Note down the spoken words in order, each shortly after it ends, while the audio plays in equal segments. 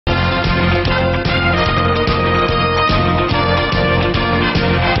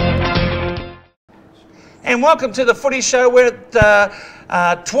and welcome to the Footy Show. We're at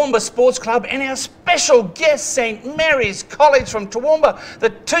Toowoomba Sports Club, and our special guest, St Mary's College from Toowoomba, the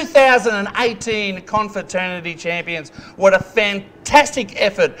 2018 Confraternity Champions. What a fantastic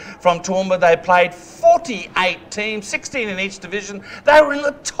effort from Toowoomba. They played 48 teams, 16 in each division. They were in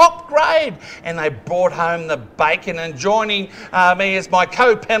the top grade, and they brought home the bacon. And joining me is my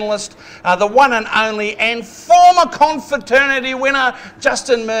co-panellist, the one and only and former Confraternity winner,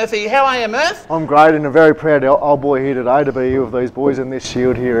 Justin Murphy. How are you, Murph? I'm great, and a very proud old boy here today to be here with these boys in this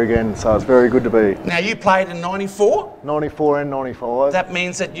shield here again, so it's very good to be. Now, you played in 94? 94 and 95. That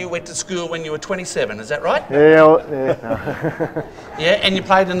means that you went to school when you were 27, is that right? Yeah, no. Yeah, and you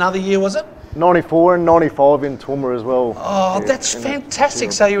played another year, was it? 94 and 95 in Toowoomba as well. Oh, yeah, that's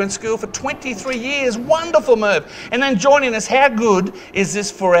fantastic. So you're in school for 23 years. Wonderful, Merv. And then joining us, how good is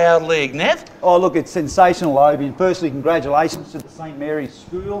this for our league, Nev? Oh, look, it's sensational, Obi. Firstly, congratulations to the St Mary's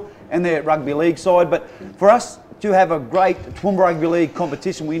School and their rugby league side. But for us to have a great Toowoomba Rugby League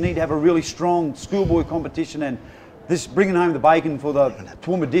competition, we need to have a really strong schoolboy competition, and this bringing home the bacon for the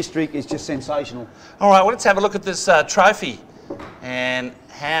Toowoomba district is just sensational. All right, well, let's have a look at this trophy. And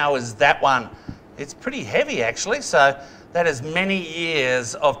how is that one? It's pretty heavy, actually. So that is many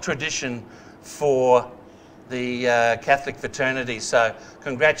years of tradition for the Catholic fraternity. So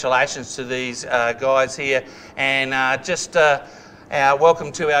congratulations to these guys here. And our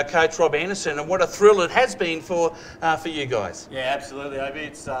welcome to our coach, Rob Anderson. And what a thrill it has been for you guys. Yeah, absolutely, Obi.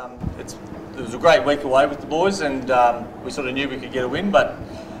 It was a great week away with the boys, and we sort of knew we could get a win, but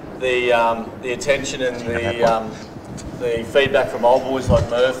the attention and the feedback from old boys like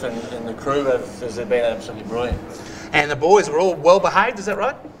Murph and the crew has been absolutely brilliant. And the boys were all well behaved, is that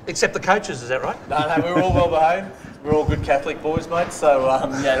right? Except the coaches, is that right? No, we were all well behaved. We're all good Catholic boys, mate. So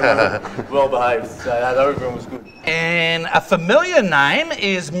yeah, well behaved. So everyone was good. And a familiar name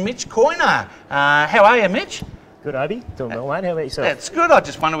is Mitch Coyner. How are you, Mitch? Good, Obi. Doing well, mate. How about yourself? That's good. I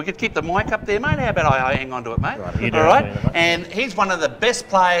just wondered we could keep the mic up there, mate. How about I hang on to it, mate? Right, all right. And he's one of the best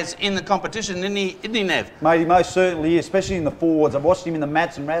players in the competition, isn't he, Nev? Mate, he most certainly is, especially in the forwards. I've watched him in the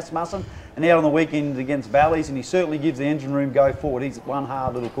Mats and Rasmussen and out on the weekend against Valleys, and he certainly gives the engine room go forward. He's one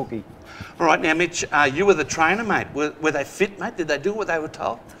hard little cookie. All right, now, Mitch, you were the trainer, mate. Were they fit, mate? Did they do what they were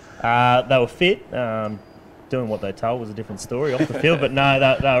told? They were fit. Doing what they told was a different story off the field, but no,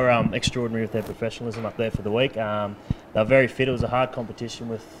 they were extraordinary with their professionalism up there for the week. They were very fit. It was a hard competition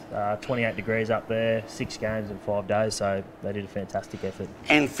with 28 degrees up there, 6 games in 5 days, so they did a fantastic effort.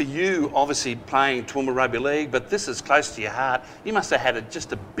 And for you, obviously playing Toowoomba Rugby League, but this is close to your heart, you must have had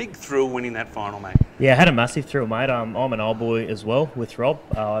just a big thrill winning that final, mate. Yeah, I had a massive thrill, mate. I'm an old boy as well with Rob.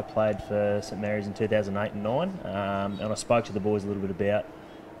 I played for St Mary's in 2008 and 9, and I spoke to the boys a little bit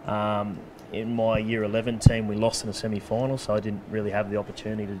about in my Year 11 team, we lost in a semi-final, so I didn't really have the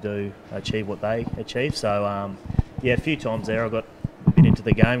opportunity to achieve what they achieved. So, yeah, a few times there I got a bit into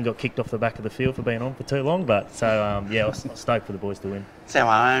the game, got kicked off the back of the field for being on for too long. But so, yeah, I was stoked for the boys to win. It's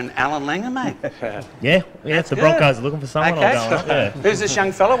our own Alan Langer, mate. yeah. If the Broncos are looking for someone, okay. I'll go on. Yeah. Who's this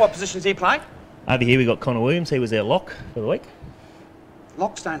young fella? What position does he play? Over here we got Connor Williams. He was their lock for the week.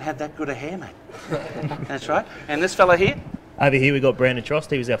 Locks don't have that good a hair, mate. That's right. And this fella here? Over here we got Brandon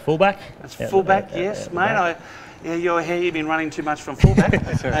Trost. He was our fullback. That's fullback, yes, mate. Yeah, your hair, you've been running too much from fullback.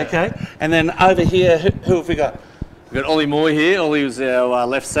 Okay. And then over here, who have we got? We've got Ollie Moy here. Ollie was our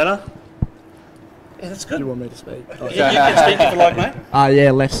left centre. Yeah, that's good. Do you want me to speak? You can speak if you like, mate. Yeah,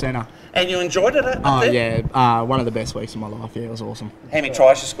 left centre. And you enjoyed it up there? Yeah, one of the best weeks of my life. Yeah, it was awesome. How many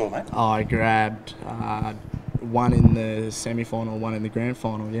tries you scored, mate? I grabbed one in the semi-final, one in the grand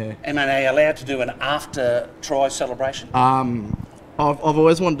final, yeah. And are they allowed to do an after-try celebration? I've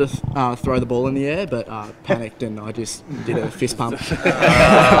always wanted to throw the ball in the air, but panicked and I just did a fist pump.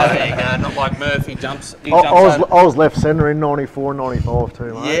 There you go, not like Murphy jumps. I was left centre in 94 and 95 too,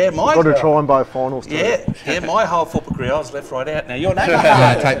 mate. Yeah, mine. Got to try in both finals too. Yeah, my whole football career I was left right out. Now, your name?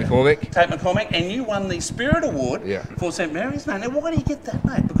 Tate McCormick. Tate McCormick, and you won the Spirit Award for St Mary's, mate. Now, why do you get that,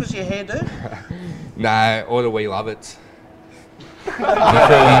 mate? Because of your hairdo? No, or the We Love It.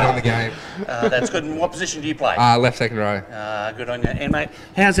 On the game. That's good. And what position do you play? Left second row. Good on you. And mate,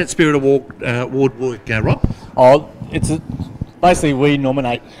 how's that Spirit Award work, Rob? Basically we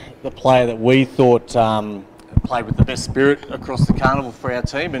nominate the player that we thought played with the best spirit across the carnival for our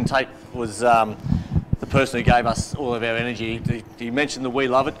team, and Tate was the person who gave us all of our energy. He mentioned the We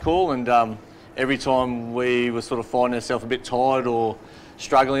Love It call, and every time we were sort of finding ourselves a bit tired or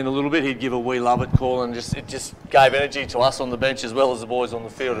struggling a little bit, he'd give a We Love It call, and it just gave energy to us on the bench as well as the boys on the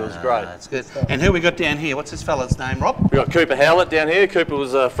field. It was great. That's good. And who we got down here? What's this fella's name, Rob? We got Cooper Howlett down here. Cooper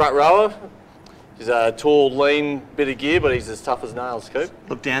was a front rower. He's a tall, lean bit of gear, but he's as tough as nails, Coop.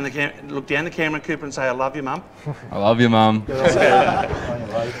 Look down the camera, Cooper, and say, I love you, Mum. I love you, Mum.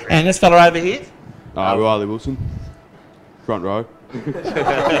 And this fella over here? Riley Wilson, front row.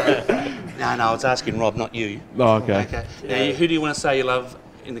 No, I was asking Rob, not you. Oh, okay. Okay. Now, who do you want to say you love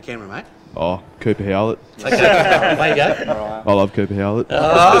in the camera, mate? Oh, Cooper Howlett. Okay, there you go. I love Cooper Howlett.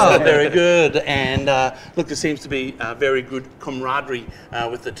 Oh, very good. And look, there seems to be very good camaraderie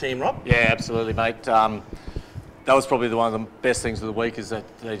with the team, Rob. Yeah, absolutely, mate. That was probably one of the best things of the week, is that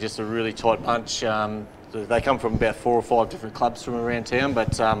they're just a really tight bunch. They come from about 4 or 5 different clubs from around town,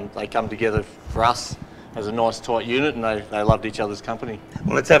 but they come together for us as a nice tight unit, and they loved each other's company.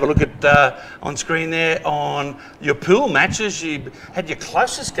 Well, let's have a look at on screen there on your pool matches. You had your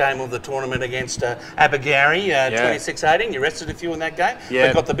closest game of the tournament against Abagari, 26-18. You rested a few in that game. Yeah.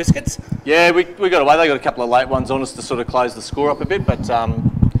 They got the biscuits. Yeah, we got away. They got a couple of late ones on us to sort of close the score up a bit, but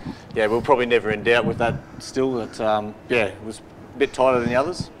yeah, we're probably never in doubt with that still. That yeah, it was a bit tighter than the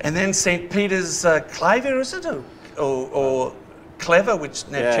others. And then St. Peter's Claver, is it? Or Clever, which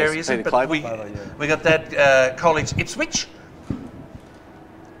now Cherry isn't, but we got that College Ipswich,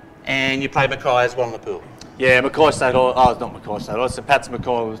 and you played Mackay as well in the pool. Yeah, Mackay State, not Mackay State, St. Pat's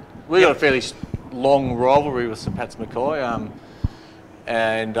Mackay. We got a fairly long rivalry with St. Pat's Mackay,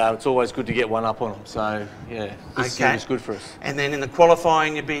 and it's always good to get one up on them. So yeah, this was good for us. And then in the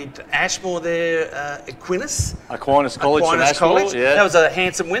qualifying, you beat Ashmore there, Aquinas College from Ashmore. College. Yeah, that was a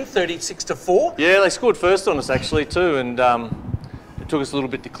handsome win, 36-4. Yeah, they scored first on us actually too, and it took us a little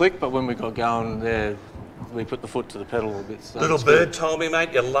bit to click, but when we got going there, we put the foot to the pedal a bit. So Little Bird told me,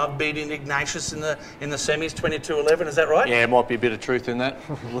 mate, you love beating Ignatius in the semis, 22-11. Is that right? Yeah, might be a bit of truth in that.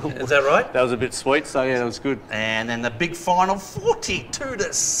 Is that right? That was a bit sweet, so yeah, that was good. And then the big final,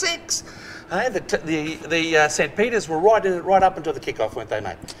 42-6. The St. Peters were right up until the kickoff, weren't they,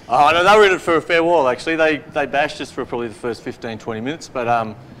 mate? Oh no, they were in it for a fair while actually. They bashed us for probably the first 15-20 minutes,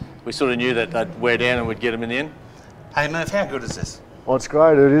 but we sort of knew that they'd wear down and we'd get them in the end. Hey Murph, how good is this? Well, it's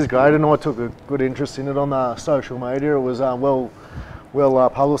great. It is great, and I took a good interest in it on the social media. It was well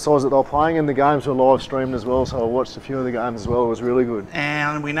publicised that they were playing, and the games were live streamed as well. So I watched a few of the games as well. It was really good.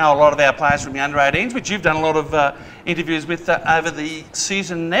 And we know a lot of our players from the under-18s, which you've done a lot of interviews with over the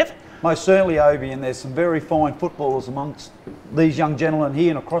season, Nev. Most certainly, Obi, and there's some very fine footballers amongst these young gentlemen here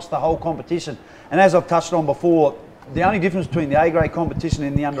and across the whole competition. And as I've touched on before, the only difference between the A-grade competition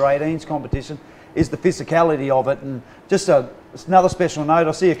and the under-18s competition is the physicality of it. And just another special note,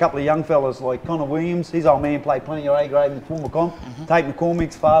 I see a couple of young fellas like Connor Williams. His old man played plenty of A-grade in the Toowoomba comp. Tate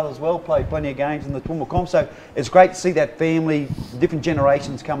McCormick's father as well played plenty of games in the Toowoomba comp. So it's great to see that family, different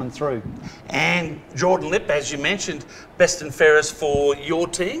generations coming through. And Jordan Lipp, as you mentioned, best and fairest for your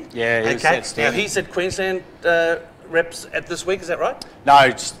team. Yeah, he was outstanding. Now he's at Queensland reps at this week, is that right? No,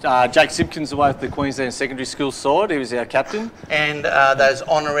 just, Jake Simpkins away at the Queensland Secondary School side. He was our captain. And those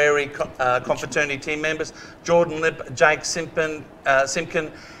honorary confraternity team members, Jordan Lipp, Jake Simpkin,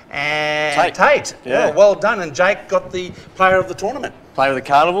 and Tate. Yeah. Oh, well done. And Jake got the player of the tournament. Player of the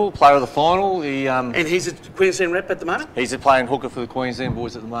carnival, player of the final. And he's at Queensland rep at the moment? He's playing hooker for the Queensland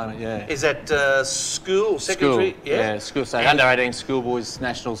boys at the moment, yeah. Is that school, secondary? School, yeah, school. So under-18 schoolboys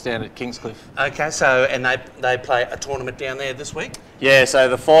nationals down at Kingscliff. Okay, so, and they play a tournament down there this week? Yeah, so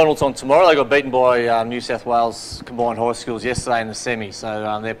the final's on tomorrow. They got beaten by New South Wales combined high schools yesterday in the semi,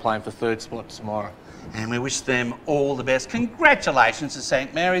 so they're playing for third spot tomorrow. And we wish them all the best. Congratulations to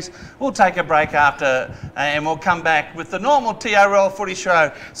St. Mary's. We'll take a break after and we'll come back with the normal TRL Footy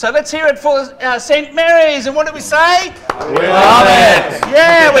show. So let's hear it for St. Mary's. And what do we say? We love it!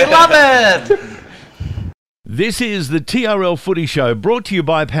 Yeah, we love it! This is the TRL Footy Show, brought to you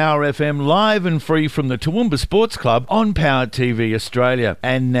by Power FM, live and free from the Toowoomba Sports Club on Power TV Australia.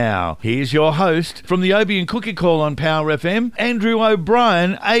 And now, here's your host from the Obie and Cookie Call on Power FM, Andrew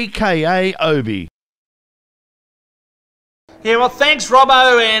O'Brien, aka Obie. Yeah, well, thanks,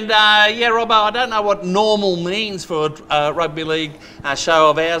 Robbo. And yeah, Robbo, I don't know what normal means for a rugby league show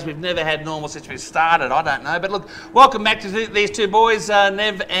of ours. We've never had normal since we started. I don't know. But look, welcome back to these two boys,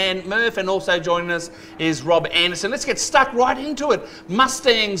 Nev and Murph. And also joining us is Rob Anderson. Let's get stuck right into it.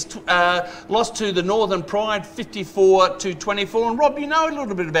 Mustangs lost to the Northern Pride 54-24. And Rob, you know a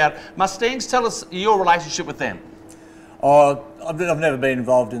little bit about Mustangs. Tell us your relationship with them. Oh, I've never been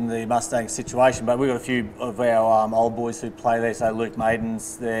involved in the Mustang situation, but we've got a few of our old boys who play there. So Luke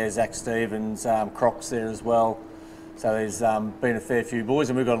Maidens there, Zach Stevens, Crocs there as well. So there's been a fair few boys,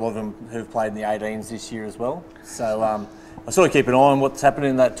 and we've got a lot of them who've played in the 18s this year as well. So I sort of keep an eye on what's happening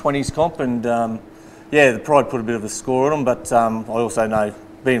in that 20s comp, and yeah, the Pride put a bit of a score on them, but I also know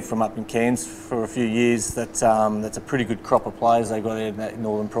being from up in Cairns for a few years, that's a pretty good crop of players they got there in that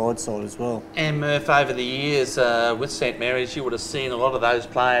Northern Pride side as well. And Murph, over the years with St Mary's, you would have seen a lot of those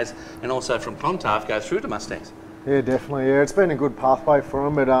players, and also from Clontarf, go through to Mustangs. Yeah, definitely. Yeah, it's been a good pathway for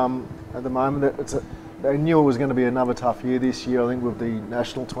them, but at the moment, they knew it was going to be another tough year this year, I think, with the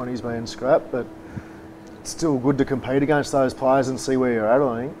national 20s being scrapped, but it's still good to compete against those players and see where you're at,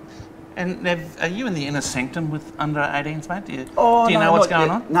 I think. And are you in the inner sanctum with under 18s, mate? Do you No, know what's going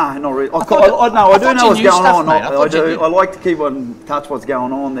on? No, not really. I do thought know what's you going knew stuff, on. mate. I I like to keep on touch what's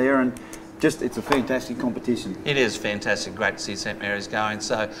going on there, and just it's a fantastic competition. It is fantastic. Great to see St Mary's going.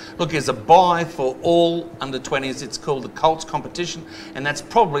 So, look, there's a buy for all under 20s. It's called the Colts competition, and that's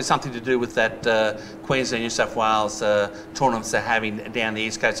probably something to do with that Queensland, New South Wales tournaments they're having down the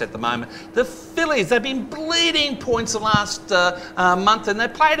East Coast at the moment. The Phillies, they've been bleeding points the last month, and they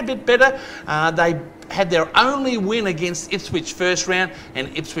played a bit better. They had their only win against Ipswich first round,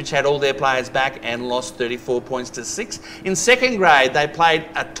 and Ipswich had all their players back and lost 34 points to 6. In second grade, they played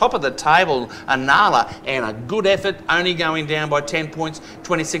at top of the table, Anala, and a good effort, only going down by 10 points,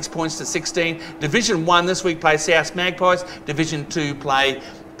 26 points to 16. Division 1 this week play South Magpies. Division 2 play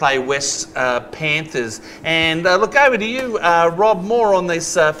West Panthers. And look, over to you, Rob, more on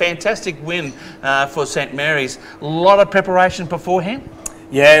this fantastic win for St Mary's. A lot of preparation beforehand?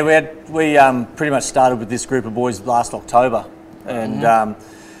 Yeah, we pretty much started with this group of boys last October, and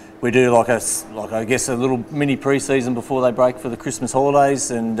we do like I guess a little mini pre-season before they break for the Christmas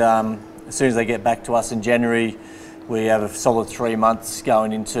holidays, and as soon as they get back to us in January, we have a solid 3 months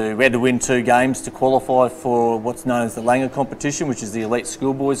going into. We had to win 2 games to qualify for what's known as the Langer competition, which is the elite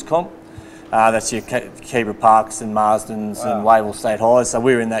schoolboys comp. That's your Kebra Parks and Marsdens and Wavell State Highs. So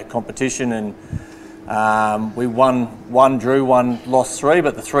we were in that competition, and we won 1, drew 1, lost 3,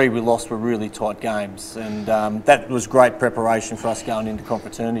 but the 3 we lost were really tight games, and that was great preparation for us going into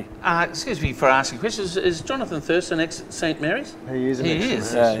confraternity. Excuse me for asking questions. Is Jonathan Thurston ex-St Mary's? He is. He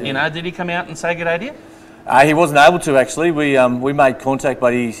is. Yeah. You know, did he come out and say good day to you? He wasn't able to, actually. We made contact,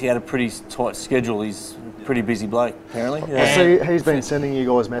 but he had a pretty tight schedule. He's a pretty busy bloke, apparently. Yeah. So he's been sending you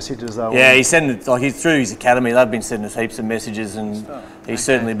guys messages though. Yeah, he's sending, he's through his academy. They've been sending us heaps of messages, and he's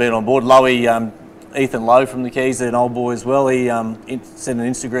certainly been on board. Lowy, Ethan Lowe from the Keys, an old boy as well. He sent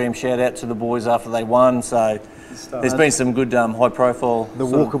an Instagram shout out to the boys after they won. So there's been some good high profile. The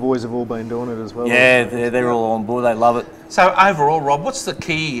Walker boys have all been doing it as well. Yeah, they're all on board. They love it. So overall, Rob, what's the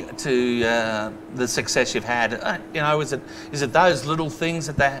key to the success you've had? You know, is it those little things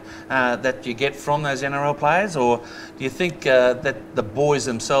that you get from those NRL players, or do you think that the boys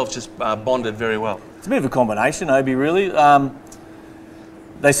themselves just bonded very well? It's a bit of a combination, Obi, really.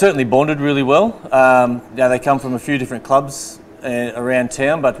 They certainly bonded really well. They come from a few different clubs around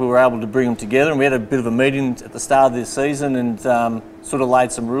town, but we were able to bring them together, and we had a bit of a meeting at the start of this season, and sort of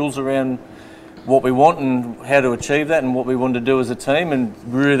laid some rules around what we want and how to achieve that, and what we wanted to do as a team, and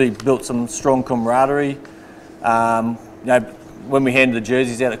really built some strong camaraderie. When we handed the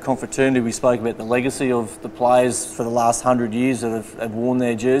jerseys out at confraternity, we spoke about the legacy of the players for the last 100 years that have worn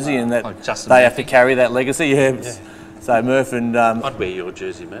their jersey, and that they have to carry that legacy. Yeah. So Murph and I'd wear your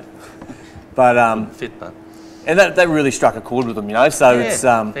jersey, Murph. But fit, but and that really struck a chord with them, you know. So yeah, it's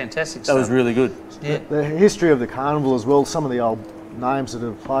fantastic. That was really good. Yeah. The history of the carnival as well. Some of the old names that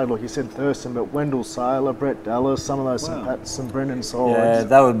have played, like you said, Thurston, but Wendell Saylor, Brett Dallas, some of those St Pat's and Brendan Sides. Yeah,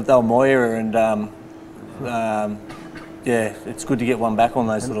 they were my era, and yeah, it's good to get one back on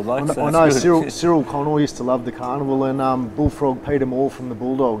those little blokes. I know Cyril Connell used to love the carnival, and Bullfrog Peter Moore from the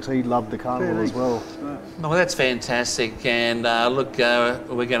Bulldogs, he loved the carnival as well. Well, that's fantastic, and look,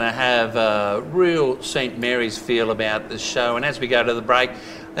 we're going to have a real St Mary's feel about this show, and as we go to the break,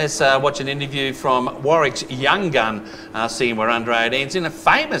 let's watch an interview from Warwick's young gun, seeing we're under 18s, in a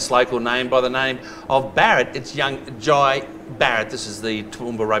famous local name by the name of Barrett. It's young Jai Barrett. This is the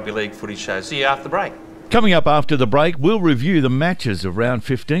Toowoomba Rugby League Footy Show. See you after the break. Coming up after the break, we'll review the matches of round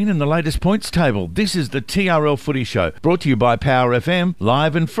 15 and the latest points table. This is the TRL Footy Show, brought to you by Power FM,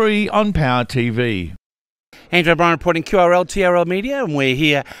 live and free on Power TV. Andrew O'Brien reporting QRL, TRL Media, and we're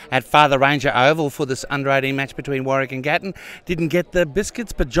here at Father Ranger Oval for this under-18 match between Warwick and Gatton. Didn't get the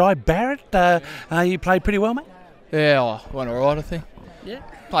biscuits, but Jai Barrett, you played pretty well, mate? Yeah, I went alright, I think. Yeah.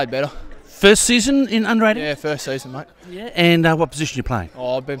 Played better. First season in under-18? Yeah, first season, mate. Yeah. And what position you playing?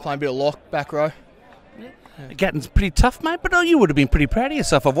 Oh, I've been playing a bit of lock, back row. Gatton's pretty tough, mate, but you would have been pretty proud of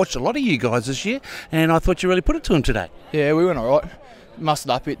yourself. I've watched a lot of you guys this year, and I thought you really put it to him today. Yeah, we went all right.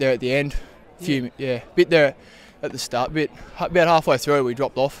 Mustered up a bit there at the end. Bit there at the start. About halfway through, we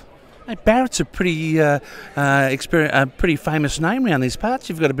dropped off. Hey, Barrett's a pretty pretty famous name around these parts.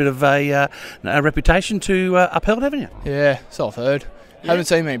 You've got a bit of a reputation to uphold, haven't you? Yeah, so I've heard. Haven't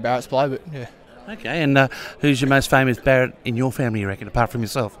seen many Barretts play, but yeah. Okay, and who's your most famous Barrett in your family, you reckon, apart from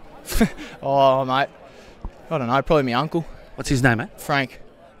yourself? Oh, mate. I don't know. Probably my uncle, What's his name, mate? Frank.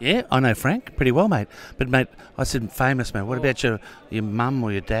 Yeah, I know Frank pretty well, mate. But, mate, I said famous, mate. What about your mum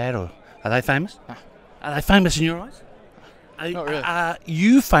or your dad? Or are they famous? Nah. Are they famous in your eyes? Not really. Are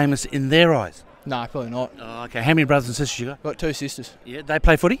you famous in their eyes? No, probably not. Oh, okay. How many brothers and sisters you got? Got 2 sisters. Yeah, they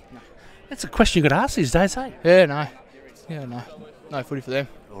play footy? No. That's a question you got to ask these days, hey? Yeah, no. Yeah, no. No footy for them.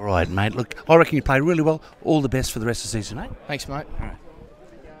 All right, mate. Look, I reckon you played really well. All the best for the rest of the season, mate. Thanks, mate. All right.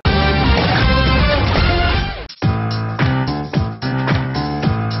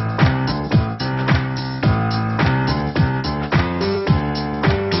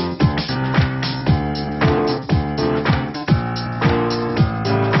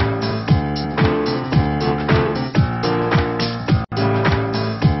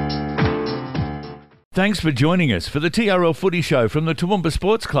 Thanks for joining us for the TRL Footy Show from the Toowoomba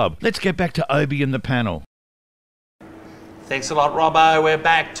Sports Club. Let's get back to Obi and the panel. Thanks a lot, Robbo. We're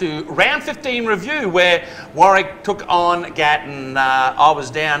back to round 15 review where Warwick took on Gatton. I was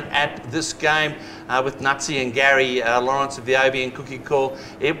down at this game with Nutsy and Gary Lawrence of the Obi and Cookie Call.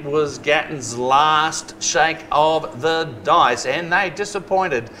 It was Gatton's last shake of the dice and they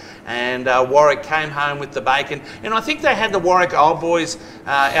disappointed. And Warwick came home with the bacon. And I think they had the Warwick old boys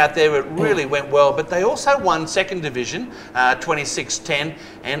out there. It really went well. But they also won second division, 26-10,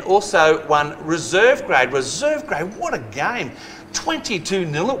 and also won reserve grade. Reserve grade, what a game.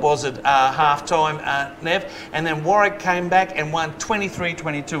 22-0 it was at half-time, Nev, and then Warwick came back and won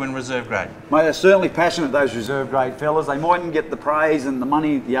 23-22 in reserve grade. Mate, they're certainly passionate, those reserve grade fellas. They mightn't get the praise and the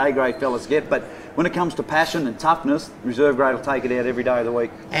money the A grade fellas get, but when it comes to passion and toughness, reserve grade will take it out every day of the week.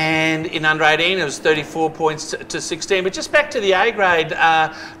 And in under 18, it was 34 points to 16. But just back to the A grade,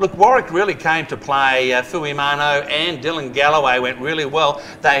 look, Warwick really came to play. Fui Mano and Dylan Galloway went really well.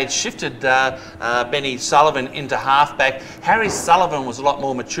 They had shifted Benny Sullivan into halfback. Harry Sullivan was a lot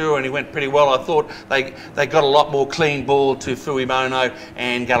more mature and he went pretty well. I thought they got a lot more clean ball to Fui Mano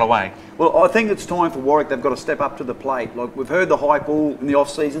and Galloway. Well, I think it's time for Warwick. They've got to step up to the plate. Like we've heard the hype all in the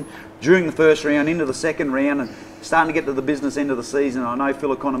off-season, during the first round, into the second round, and starting to get to the business end of the season. I know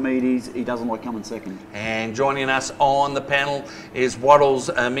Phil Economides, he doesn't like coming second. And joining us on the panel is Waddles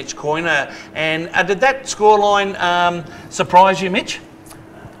Mitch Coyner. And did that scoreline surprise you, Mitch?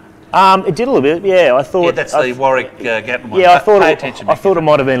 It did a little bit, yeah. I thought. Yeah, that's the Warwick Gatton one. Yeah, I thought it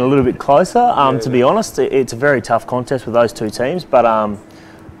might have been a little bit closer. To be honest, it's a very tough contest with those two teams, but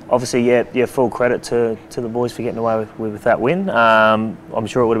obviously, yeah, full credit to the boys for getting away with that win. I'm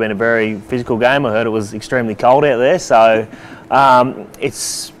sure it would have been a very physical game. I heard it was extremely cold out there, so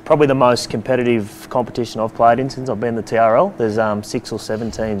it's probably the most competitive competition I've played in since I've been in the TRL. There's 6 or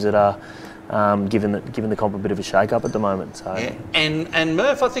 7 teams that are giving the comp a bit of a shake-up at the moment. So. Yeah. And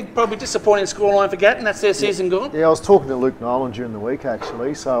Murph, I think probably disappointing scoreline for Gatton. That's their season gone. Yeah, I was talking to Luke Nolan during the week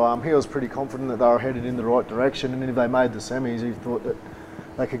actually, so he was pretty confident that they were headed in the right direction, and if they made the semis, he thought that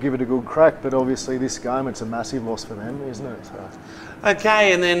they could give it a good crack, but obviously this game, it's a massive loss for them, isn't it? So.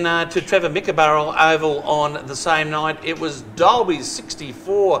 Okay, and then to Trevor Mickaburrell Oval on the same night, it was Dolby's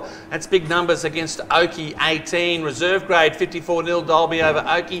 64. That's big numbers against Oakey 18. Reserve grade 54-0 Dolby over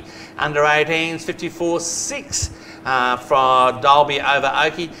Oakey. Under 18s 54-6 for Dolby over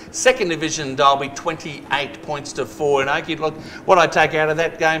Oakey. Second division Dolby 28 points to 4 in Oakey. Look, what I take out of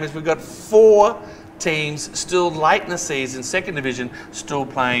that game is we've got 4 teams still late in the season, second division, still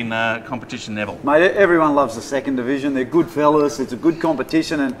playing competition level. Mate, everyone loves the second division. They're good fellas. It's a good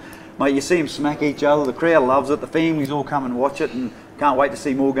competition, and mate, you see them smack each other. The crowd loves it. The families all come and watch it, and can't wait to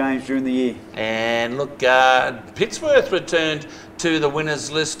see more games during the year. And look, Pittsworth returned to the winners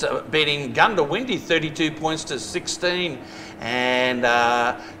list, beating Gundawindi 32 points to 16. And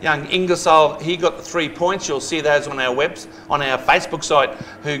young Ingersoll, he got the 3 points. You'll see those on our Facebook site,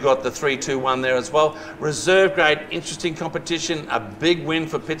 who got the 3-2-1 there as well. Reserve grade, interesting competition, a big win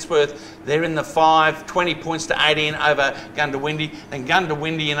for Pittsworth. They're in the 5, 20 points to 18 over Gundawindi. And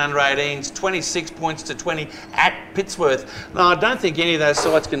Gundawindi in under 18s, 26 points to 20 at Pittsworth. Now, I don't think any of those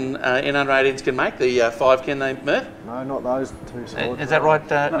sides can in under 18s can make the 5, can they, Murph? No, not those 2 sides. Is that right,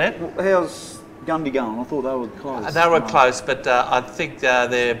 Ned? How's Gundy going? I thought they were close. They were close, but I think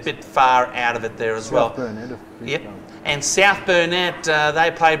they're a bit far out of it there as well. South Burnett. Yep. And South Burnett,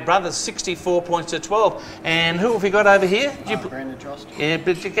 they played brothers 64 points to 12. And who have we got over here? Brendan Trost. Yeah,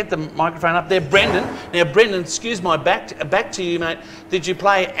 but you get the microphone up there, Brendan. Now, Brendan, excuse my back to you, mate. Did you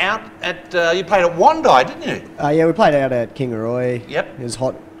play out at? You played at Wandai, didn't you? Yeah, we played out at Kingaroy. Yep. It was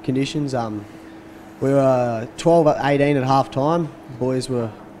hot conditions. We were 12-18 at half time.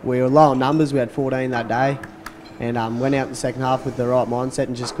 We were low on numbers. We had 14 that day. and went out in the second half with the right mindset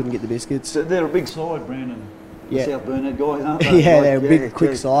and just couldn't get the biscuits. So they're a big side, Brandon. Yeah. South Burnett guys, aren't they? Yeah, they're a big,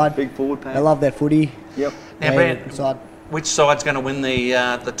 quick side. Big forward pack. They love their footy. Yep. Now, Brand, Side. which side's going to win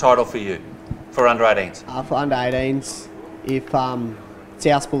the title for you, for under 18s? For under 18s, if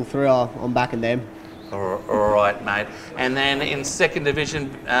South pull through, I'm backing them. All right, mate. And then in second division,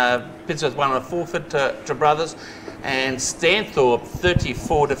 Pittsworth won on a forfeit to Brothers, and Stanthorpe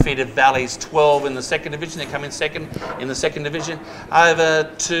 34 defeated Valleys 12 in the second division. They come in second in the second division.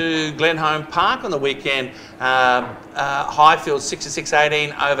 Over to Glenholme Park on the weekend. Highfields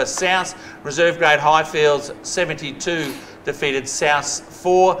 66-18 over South. Reserve grade Highfields 72 defeated South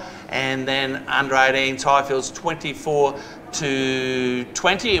 4, and then under 18s Highfields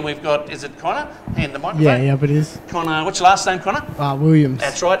 24-20, and we've got, is it Connor? Hand the microphone. Yeah, it is. Connor, what's your last name, Connor? Williams.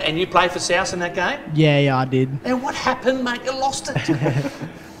 That's right, and you played for South in that game? Yeah, I did. And what happened, mate? You lost it.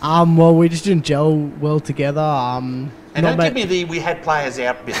 Well, we just didn't gel well together. And don't give me the we had players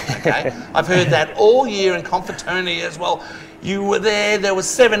out bit, okay? I've heard that all year in confraternity as well. You were there was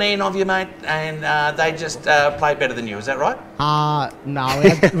 17 of you, mate, and they just played better than you, is that right? No,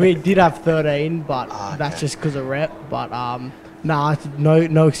 we did have 13, but that's just because of rep. But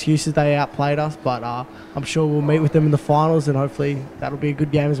no excuses. They outplayed us, but I'm sure we'll meet with them in the finals, and hopefully that'll be a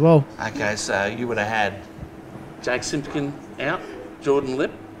good game as well. Okay, so you would have had Jake Simpkin out, Jordan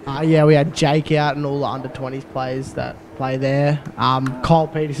Lip. Yeah, we had Jake out and all the under-20s players that play there. Kyle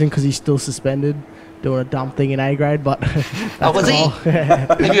Peterson, because he's still suspended, doing a dumb thing in A grade, but oh, was he?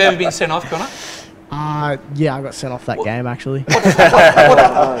 Have you ever been sent off, Connor? Yeah, I got sent off that game actually.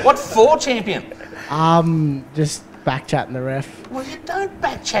 What for, champion? Just back-chatting the ref. Well, you don't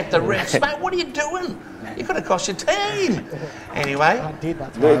back-chat the refs, mate. What are you doing? You could have cost your team. Anyway. I did,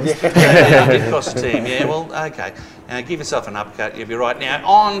 that's why I was You did cost the team, yeah. Well, okay. Give yourself an uppercut, you'll be right. Now,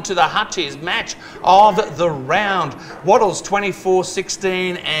 on to the Hutchies match of the round. Wattles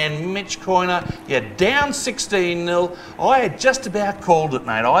 24-16 and Mitch Coyner, you're down 16-0. I had just about called it,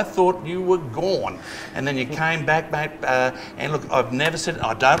 mate. I thought you were gone. And then you came back, mate. And look, I've never said it.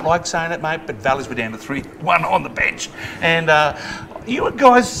 I don't like saying it, mate, but Valleys were down to 3-1 on the bench. And you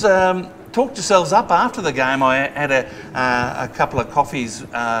guys talked yourselves up after the game. I had a couple of coffees,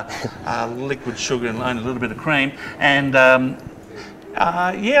 liquid sugar and a little bit of cream, and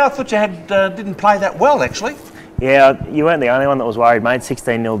yeah, I thought you had didn't play that well actually. Yeah, you weren't the only one that was worried, mate.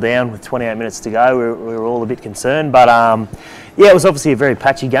 16-0 down with 28 minutes to go. We were all a bit concerned, but yeah, it was obviously a very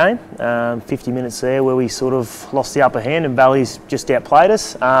patchy game. 50 minutes there where we sort of lost the upper hand and Valleys just outplayed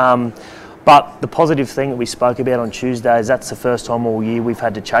us. But the positive thing that we spoke about on Tuesday is that's the first time all year we've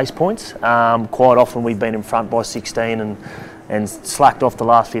had to chase points. Quite often we've been in front by 16 and slacked off the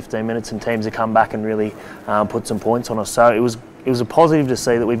last 15 minutes, and teams have come back and really put some points on us. So it was a positive to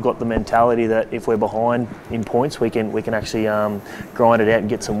see that we've got the mentality that if we're behind in points, we can actually grind it out and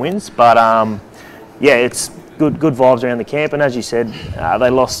get some wins. But yeah, it's good vibes around the camp. And as you said,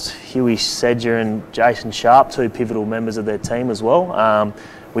 they lost Huey Sedger and Jason Sharp, two pivotal members of their team as well.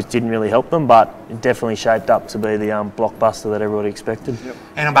 Which didn't really help them, but it definitely shaped up to be the blockbuster that everybody expected. Yep.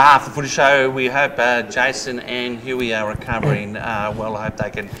 And on behalf of the Footy Show, we hope Jason and Huey are recovering well. I hope they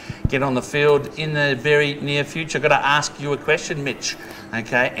can get on the field in the very near future. I've got to ask you a question, Mitch,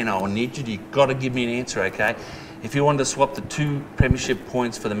 okay? And I'll need you've got to give me an answer, okay? If you wanted to swap the 2 premiership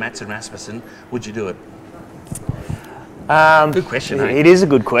points for the Mats and Rasmussen, would you do it? Good question, eh? It is a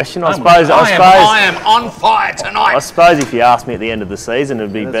good question. I am on fire tonight. I suppose if you asked me at the end of the season,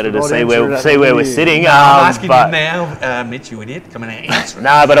 it'd be better to see where we're sitting. No, I'm asking you now, Mitch, you idiot. Come and answer.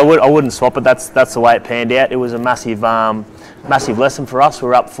 No, but I wouldn't swap it. That's the way it panned out. It was a massive lesson for us. We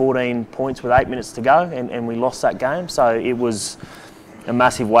were up 14 points with 8 minutes to go, and we lost that game. So it was a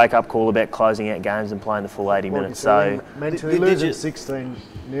massive wake-up call about closing out games and playing the full 80 minutes. So mentally losing 16-0,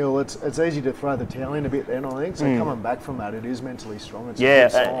 it's easy to throw the towel in a bit then, I think. So coming back from that, it is mentally strong. It's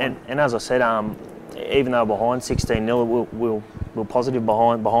and as I said, even though behind 16-0, we were positive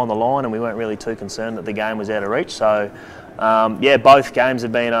behind the line, and we weren't really too concerned that the game was out of reach. So yeah, both games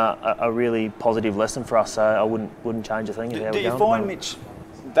have been a really positive lesson for us. So I wouldn't change a thing. Do you find, Mitch,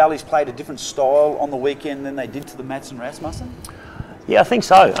 Valleys played a different style on the weekend than they did to the Mats and Rasmussen? Yeah, I think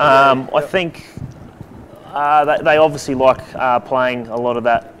so. I think they obviously like playing a lot of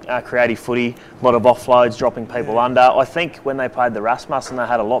that creative footy, a lot of offloads, dropping people under. I think when they played the Rasmussen, they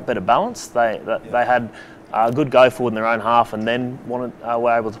had a lot better balance. They had a good go forward in their own half, and then were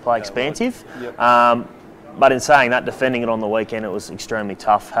able to play expansive. But in saying that, defending it on the weekend, it was extremely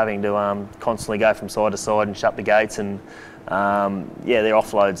tough, having to constantly go from side to side and shut the gates and yeah, their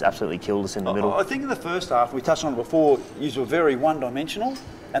offloads absolutely killed us in the middle. I think in the first half, we touched on it before, you were very one-dimensional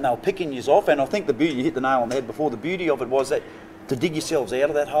and they were picking you off, and I think the beauty, you hit the nail on the head before, the beauty of it was that to dig yourselves out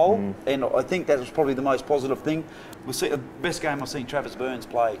of that hole, and I think that was probably the most positive thing. We'll see the best game I've seen Travis Burns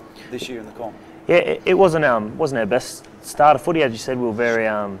play this year in the comp. Yeah, it wasn't our best start of footy, as you said. We were very,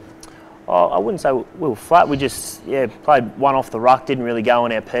 I wouldn't say we were flat. We just played one off the ruck, didn't really go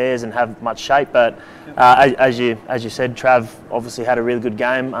in our pairs and have much shape. But as you said, Trav obviously had a really good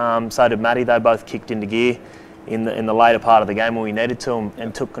game. So did Matty. They both kicked into gear in the later part of the game when we needed to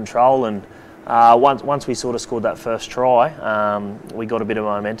and took control. And once we sort of scored that first try, we got a bit of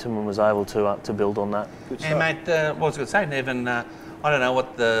momentum and was able to build on that. And mate, what I was going to say, Nevin, I don't know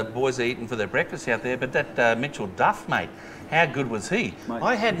what the boys are eating for their breakfast out there, but that Mitchell Duff, mate, how good was he? Mate.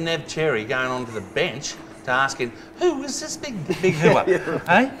 I had Nev Cherry going onto the bench to ask him, who is this big hooer?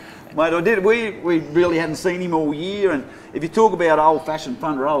 Hey? Mate, I did. We really hadn't seen him all year, and if you talk about old-fashioned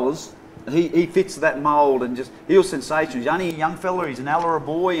front rollers, he fits that mould, and he was sensational. He's only a young fella, he's an Allera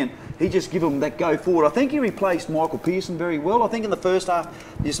boy, and he just give him that go forward. I think he replaced Michael Pearson very well. I think in the first half,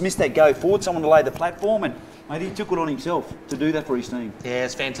 he just missed that go forward, someone to lay the platform, and mate, he took it on himself to do that for his team. Yeah,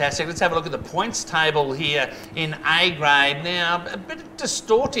 it's fantastic. Let's have a look at the points table here in A grade. Now, a bit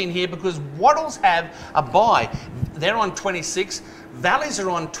distorting here because Wattles have a bye. They're on 26. Valleys are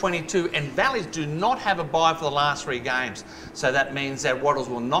on 22, and Valleys do not have a bye for the last 3 games. So that means that Wattles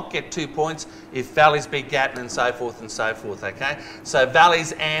will not get 2 points if Valleys beat Gatton and so forth, okay? So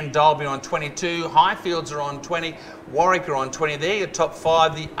Valleys and Dalby on 22, Highfields are on 20, Warwick are on 20. They're your top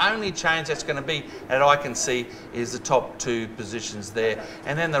 5. The only change that's going to be, that I can see, is the top 2 positions there.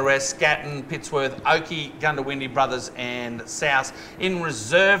 And then the rest, Gatton, Pittsworth, Oakey, Gundawindi Brothers and South in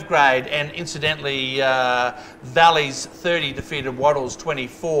reserve grade. And incidentally, Valleys 30 defeated Wattles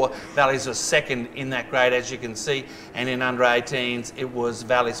 24. Valleys are second in that grade, as you can see. And in under 18s, it was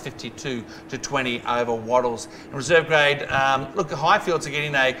Valleys 52 to 20 over Wattles. In reserve grade, look, the Highfields are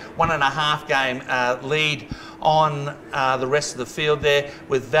getting a 1.5 game lead on the rest of the field there,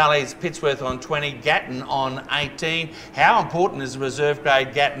 with Valleys, Pittsworth on 20, Gatton on 18. How important is reserve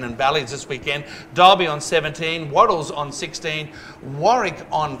grade Gatton and Valleys this weekend? Dalby on 17, Wattles on 16, Warwick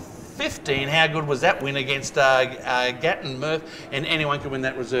on 15. How good was that win against Gatton, Murph? And anyone can win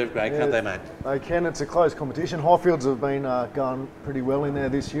that reserve grade, can't they, mate? They can. It's a close competition. Highfields have been going pretty well in there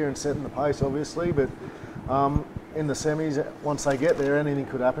this year and setting the pace, obviously, but in the semis, once they get there, anything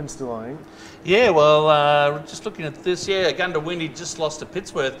could happen still, I think. Yeah, well, just looking at this, Gundawindi just lost to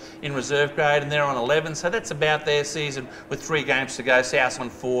Pittsworth in reserve grade, and they're on 11, so that's about their season with 3 games to go. South on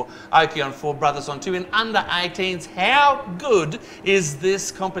 4, Oakey on 4, Brothers on 2. In under 18s, how good is this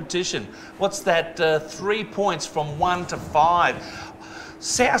competition? What's that, 3 points from 1 to 5?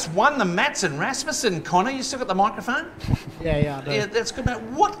 South won the Matson Rasmussen. Connor, you still got the microphone? Yeah, I do. Yeah, that's good, mate.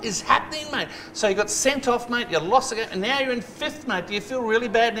 What is happening, mate? So you got sent off, mate. You lost the game, and now you're in 5th, mate. Do you feel really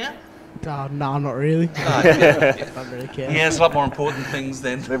bad now? No, not really. No, I don't really care. Yeah, there's a lot more important things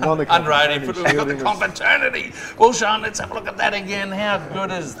than They've won the under 18. We've got the confraternity. Well, Sean, let's have a look at that again. How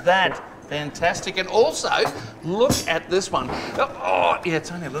good is that? Fantastic. And also, look at this one. Oh, yeah,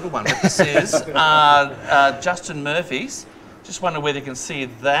 it's only a little one, but this is Justin Murphy's. Just wonder whether you can see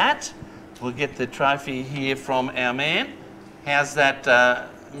that. We'll get the trophy here from our man. How's that,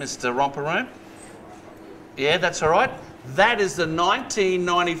 Mr. Romperoon? Yeah, that's all right. That is the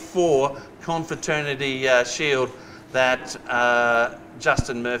 1994 Confraternity Shield that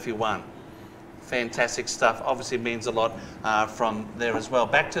Justin Murphy won. Fantastic stuff. Obviously means a lot from there as well.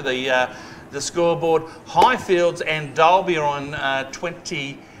 Back to the scoreboard. Highfields and Dalby are on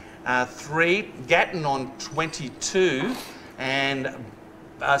 23. Gatton on 22. And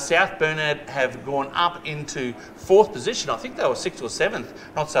South Burnett have gone up into 4th position. I think they were 6th or 7th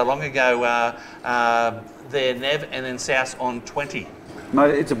not so long ago. There, Nev, and then South on 20.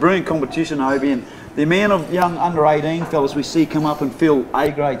 Mate, it's a brilliant competition, Obi, and the amount of young under 18 fellas we see come up and fill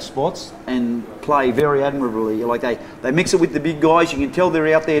A-grade spots and play very admirably. Like they mix it with the big guys. You can tell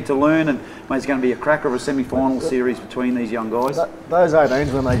they're out there to learn, and mate, it's going to be a cracker of a semi-final series between these young guys. Those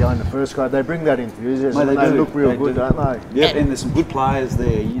 18s, when they go into 1st grade, they bring that enthusiasm. Mate, they look real good, don't they? Yep, and there's some good players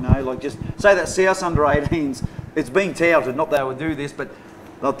there. You know, like just say that South under 18s. It's being touted, not that they would do this, but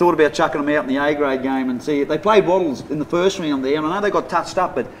I thought about chucking them out in the A-grade game and see it. They played Wattles in the first round there, and I know they got touched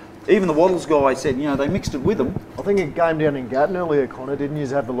up, but even the Wattles guy said, you know, they mixed it with them. I think a game down in Gatton earlier, Connor, didn't you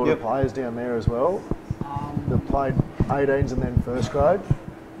have a lot of players down there as well that played 18s and then 1st grade?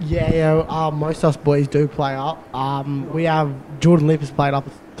 Yeah, most of us boys do play up. We have Jordan Lip has played up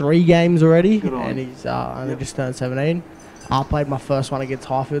 3 games already, and he's only just turned 17. I played my first one against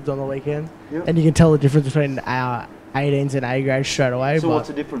Highfields on the weekend, and you can tell the difference between our 18s and A grade straight away. So but, what's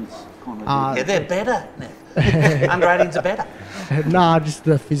the difference? Kind of Yeah, they're better now. Under 18s are better. Nah, just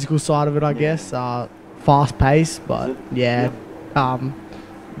the physical side of it, I guess. Fast pace, but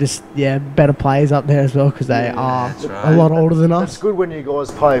just better players up there as well because they are a lot older than us. It's good when you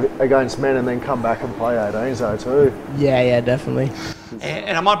guys play against men and then come back and play 18s though too. Yeah, definitely.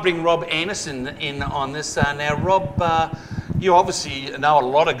 And I might bring Rob Anderson in on this. Now, Rob, you obviously know a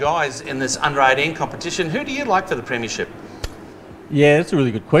lot of guys in this under 18 competition. Who do you like for the premiership? Yeah, that's a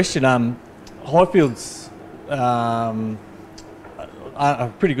really good question. Highfield's a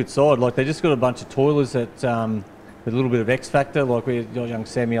pretty good side. Like, they just got a bunch of toilers that with a little bit of X factor. Like, we had young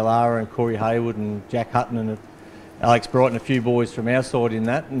Sammy Alara and Corey Hayward and Jack Hutton and Alex Bright and a few boys from our side in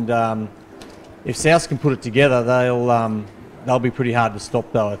that. And if South can put it together, they'll be pretty hard to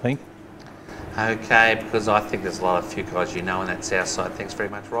stop, though, I think. Okay, because I think there's a few guys you know on that south side. Thanks very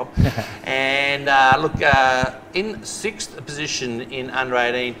much, Rob. And look, in 6th position in under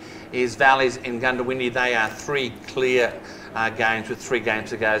 18 is Valleys and Gundawindi. They are 3 clear games with 3 games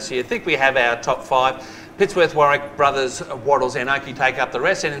to go. So you think we have our top 5. Pittsworth, Warwick, Brothers, Waddles and Oakey take up the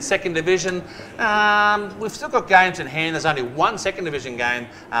rest. And in 2nd division, we've still got games in hand. There's only 1 2nd division game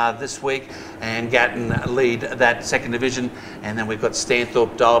this week, and Gatton lead that 2nd division. And then we've got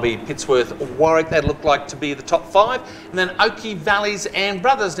Stanthorpe, Derby, Pittsworth, Warwick. They look like to be the top 5. And then Oakey, Valleys and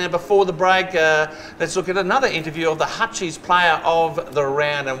Brothers. Now, before the break, let's look at another interview of the Hutchies player of the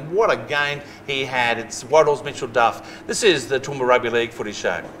round. And what a game he had. It's Waddles Mitchell Duff. This is the Toowoomba Rugby League Footy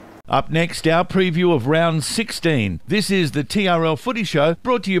Show. Up next, our preview of round 16. This is the TRL Footy Show,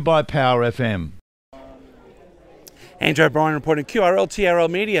 brought to you by Power FM. Andrew O'Brien reporting QRL, TRL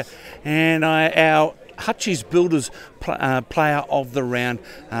Media, and our Hutchies Builders player of the round,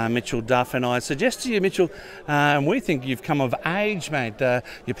 Mitchell Duff. And I suggest to you, Mitchell, and we think you've come of age, mate.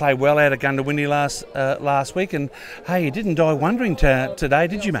 You played well out at Gundawindi last week, and hey, you didn't die wondering today,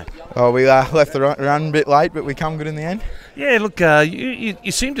 did you, mate? Oh, we left the run a bit late, but we come good in the end. Yeah, look,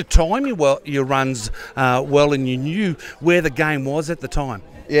 you seem to time your runs well, and you knew where the game was at the time.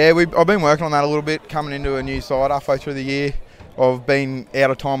 Yeah, I've been working on that a little bit, coming into a new side halfway through the year. I've been out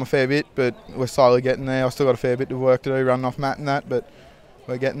of time a fair bit, but we're slowly getting there. I've still got a fair bit of work to do, running off mat and that, but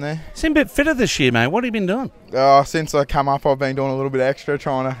we're getting there. Seem a bit fitter this year, mate. What have you been doing? Since I come up, I've been doing a little bit extra,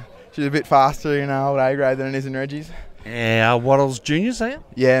 trying to shoot a bit faster in old A grade than it is in Reggie's. Yeah, Waddles Juniors, are you?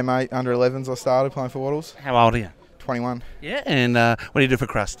 Yeah, mate, under 11s I started playing for Waddles. How old are you? 21. Yeah, and what do you do for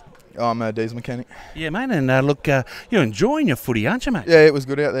crust? Oh, I'm a diesel mechanic. Yeah, mate, and look, you're enjoying your footy, aren't you, mate? Yeah, it was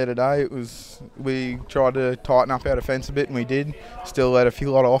good out there today. We tried to tighten up our defence a bit, and we did. Still let a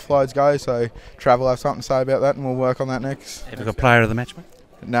lot of offloads go, so Travel have something to say about that, and we'll work on that next. Have you got player of the match, mate?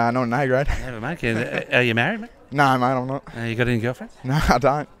 No, not an A grade. Never, mate. Are you married, mate? No, mate, I'm not. You got any girlfriends? No, I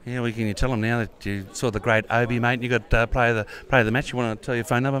don't. Yeah, well, can you tell them now that you saw the great Obi, mate, and you got player of the match? You want to tell your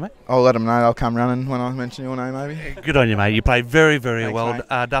phone number, mate? I'll let them know. They'll come running when I mention your name, maybe. Good on you, mate. You played very, very Thanks, well,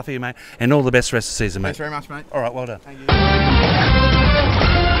 mate. Duffy, mate, and all the best rest of the season, mate. Thanks very much, mate. All right, well done. Thank you.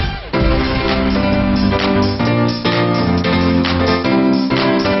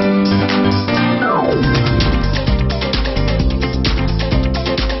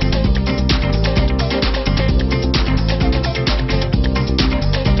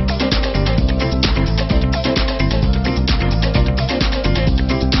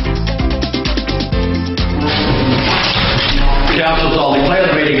 Council, I'll declare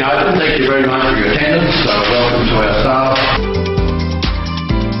the meeting open. Thank you very much for your attendance. Welcome to our staff.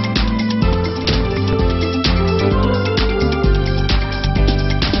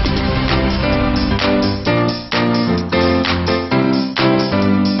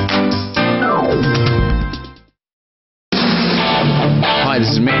 Hi, this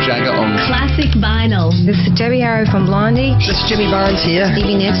is Mick Jagger on Classic Vinyl. This is Debbie Harrow from Blondie. This is Jimmy Barnes here.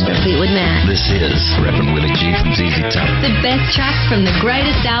 Stevie Nicks from Fleetwood Mac. This is Reppin' Willie G from ZZ Top. The best tracks from the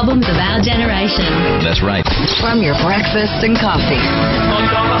greatest albums of our generation. That's right. From your breakfast and coffee.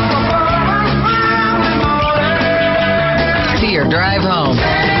 to your drive home.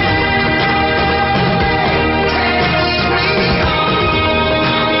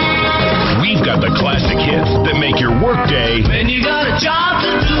 We've got the classic hits that make your workday. And you got a job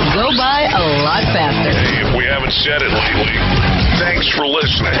to do. Go by a lot faster. Hey, if we haven't said it lately, thanks for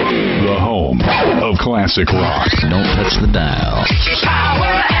listening. The home of classic rock. Don't touch the dial.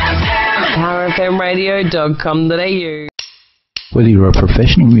 PowerFMradio.com.au Whether you're a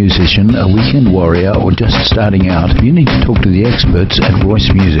professional musician, a weekend warrior, or just starting out, you need to talk to the experts at Royce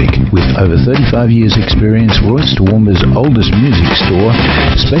Music. With over 35 years experience, Royce, Toowoomba's oldest music store,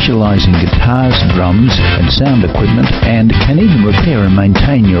 specialise in guitars, drums and sound equipment, and can even repair and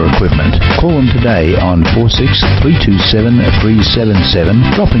maintain your equipment. Call them today on 46 327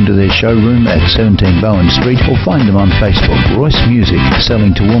 377, drop into their showroom at 17 Bowen Street, or find them on Facebook. Royce Music,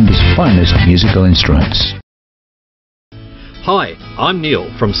 selling Toowoomba's finest musical instruments. Hi, I'm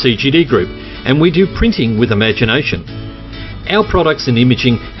Neil from CGD Group, and we do printing with imagination. Our products and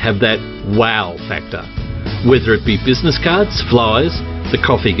imaging have that wow factor. Whether it be business cards, flyers, the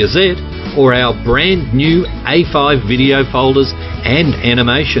Coffee Gazette, or our brand new A5 video folders and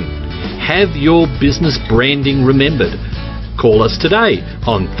animation. Have your business branding remembered. Call us today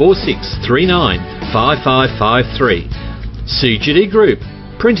on 4639 5553. CGD Group,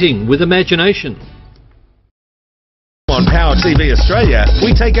 printing with imagination. On Power TV Australia,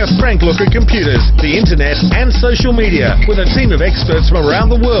 we take a frank look at computers, the internet and social media with a team of experts from around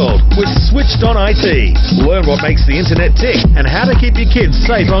the world with Switched On IT. Learn what makes the internet tick and how to keep your kids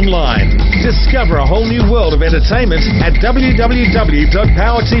safe online. Discover a whole new world of entertainment at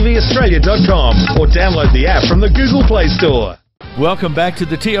www.powertvaustralia.com or download the app from the Google Play Store. Welcome back to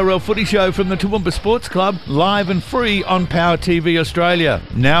the TRL Footy Show from the Toowoomba Sports Club, live and free on Power TV Australia.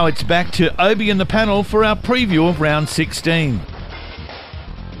 Now it's back to Obi and the panel for our preview of round 16.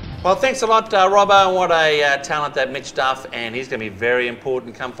 Well, thanks a lot, Robbo, and what a talent that Mitch Duff, and he's going to be very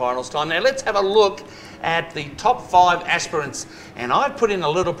important come finals time. Now, let's have a look at the top 5 aspirants, and I've put in a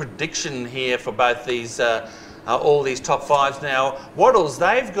little prediction here for both these, all these top 5s. Now, Waddles,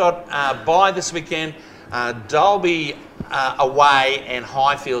 they've got bye this weekend, Dalby away and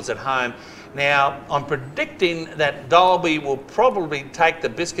Highfields at home. Now, I'm predicting that Dalby will probably take the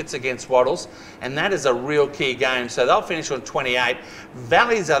biscuits against Waddles, and that is a real key game. So they'll finish on 28.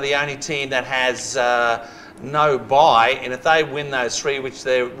 Valleys are the only team that has no bye, and if they win those 3, which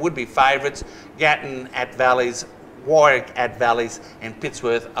they would be favourites, Gatton at Valleys, Warwick at Valleys and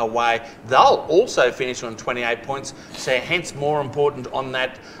Pittsworth away, they'll also finish on 28 points, so hence more important on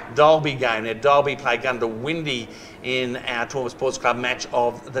that Dalby game. Now, Dalby play Gundawindi in our Toowoomba Sports Club match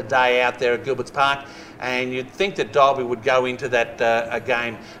of the day out there at Gilbert's Park, and you'd think that Dalby would go into that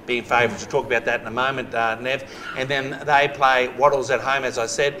game being favourites. We'll talk about that in a moment, Nev. And then they play Waddles at home, as I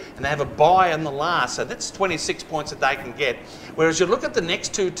said, and they have a bye in the last, so that's 26 points that they can get. Whereas you look at the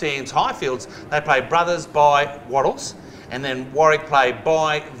next 2 teams, Highfields, they play Brothers by Waddles, and then Warwick play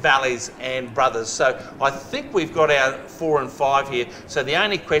by Valleys and Brothers. So I think we've got our 4 and 5 here. So the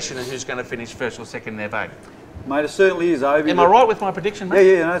only question is who's going to finish first or second in their vote. Mate, it certainly is, Obi. Am I right with my prediction, mate?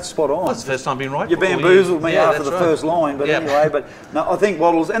 Yeah, no, that's spot on. Well, that's the first time being right. You bamboozled me after the first line, but yep. Anyway, but no, I think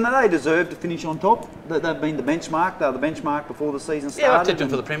Waddles, and they deserve to finish on top. They've been the benchmark. They were the benchmark before the season started. Yeah, I tipped them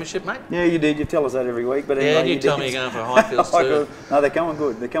for the premiership, mate. Yeah, you did. You tell us that every week. But anyway, yeah, you tell me you're going for Highfields too. No, they're coming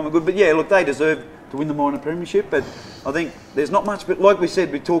good. They're coming good. But yeah, look, they deserve to win the minor premiership. But I think there's not much. But like we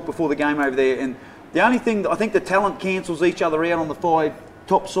said, we talked before the game over there, and the only thing, I think the talent cancels each other out on the 5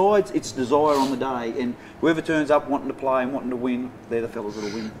 top sides. It's desire on the day, and whoever turns up wanting to play and wanting to win, they're the fellas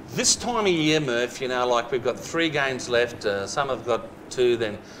that'll win. This time of year, Murph, you know, like we've got 3 games left, some have got 2,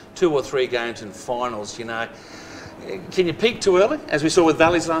 then 2 or 3 games in finals, you know. Can you peak too early, as we saw with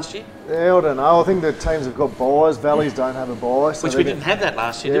Valleys last year? Yeah, I don't know. I think the teams have got byes. Valleys don't have a bye. So which we didn't have that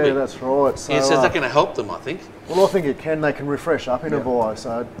last year, did we? Yeah, that's right. So, yeah, so is that going to help them, I think? Well, I think it can. They can refresh up in a bye.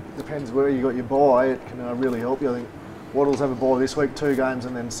 So it depends where you got your bye. It can really help you, I think. Waddles have a bye this week, 2 games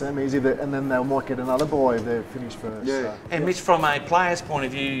and then semis, and then they might get another bye if they're finished first. Yeah. So. And Mitch, from a player's point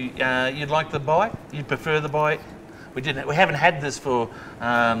of view, you'd like the bye? You'd prefer the bye? We haven't had this for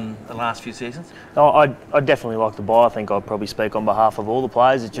the last few seasons. I definitely like the bye. I think I'd probably speak on behalf of all the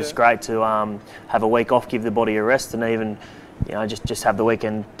players. It's just great to have a week off, give the body a rest, and even just have the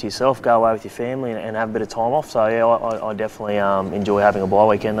weekend to yourself, go away with your family and have a bit of time off. So yeah, I definitely enjoy having a bye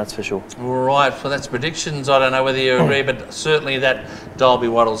weekend, that's for sure. All right, so that's predictions. I don't know whether you agree, but certainly that Dalby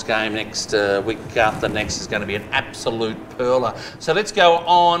Waddles game next week after next is going to be an absolute pearler. So let's go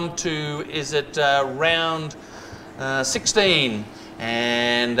on to, is it round 16?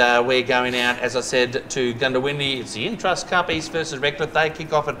 And we're going out, as I said, to Gundawindi. It's the Intrust Cup, East versus Redcliffe. They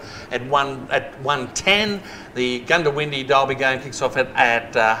kick off at 1:10. The Gundawindi Dalby game kicks off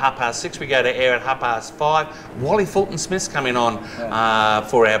at 6:30. We go to air at 5:30. Wally Fulton Smith's coming on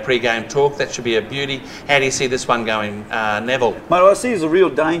for our pre-game talk. That should be a beauty. How do you see this one going, Neville? Mate, I see it as a real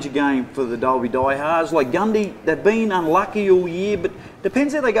danger game for the Dalby diehards. Like Gundy, they've been unlucky all year, but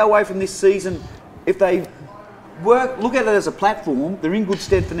depends how they go away from this season. If they look at it as a platform, they're in good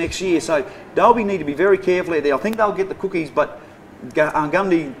stead for next year. So Dalby need to be very careful out there. I think they'll get the cookies, but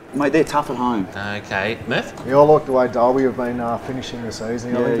Gundy, mate, they're tough at home. Okay, Murph? Yeah, I like the way Derby have been finishing the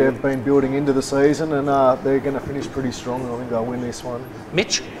season. I think they've been building into the season, and they're going to finish pretty strong. I think they'll win this one.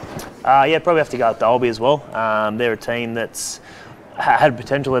 Mitch? Yeah, probably have to go with Derby as well. They're a team that's had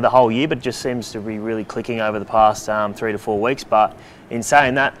potential the whole year, but just seems to be really clicking over the past 3 to 4 weeks. But in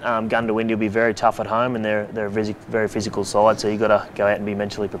saying that, Gundawindi will be very tough at home, and they're a very physical side, so you've got to go out and be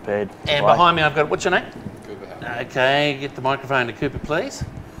mentally prepared. And behind me I've got, what's your name? Cooper. Okay, get the microphone to Cooper, please.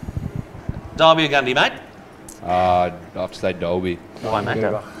 Derby or Gundy, mate? I'd have to say Derby. Why, mate?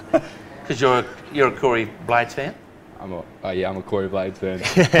 Because you're a Corey Blades fan? I'm a Corey Blades fan.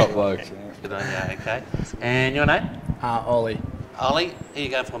 Top bloke. Good on you, okay. And your name? Ollie. Ollie, who you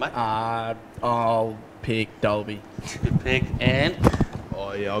going for, mate? I'll pick Dolby. Good pick. And?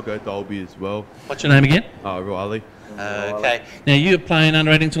 Oh yeah, I'll go Dolby as well. What's your name again? Riley. Okay. Now you're playing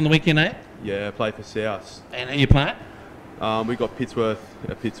under 18s on the weekend, eh? Yeah, I play for South. And who you playing? We got Pittsworth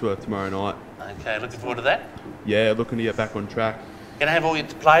tomorrow night. Okay, looking forward to that. Yeah, looking to get back on track. Gonna have all your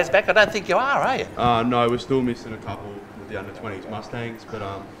players back? I don't think you are you? No, we're still missing a couple with the under-20s Mustangs, but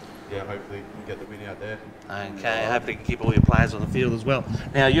yeah, hopefully we can get the win out there. Okay, hopefully you can keep all your players on the field as well.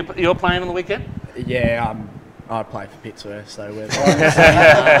 Now, you're playing on the weekend? Yeah, I play for Pittsworth, so we're... Right.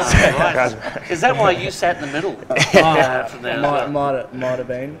 Is that why you sat in the middle? Might have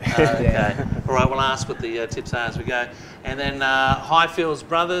been. Okay. Yeah. All right, we'll ask what the tips are as we go. And then Highfields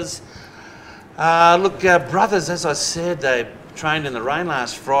Brothers. Brothers, as I said, they trained in the rain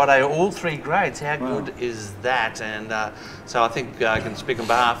last Friday, all 3 grades. How good is that? And so I think I can speak on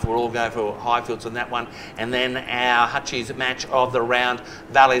behalf. We'll all go for Highfields on that one. And then our Hutchies match of the round,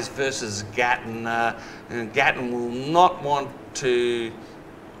 Valleys versus Gatton. Gatton will not want to...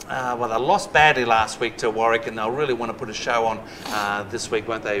 well, they lost badly last week to Warwick, and they'll really want to put a show on this week,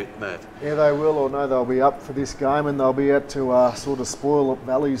 won't they, Merv? Yeah, they will, or no, they'll be up for this game, and they'll be out to sort of spoil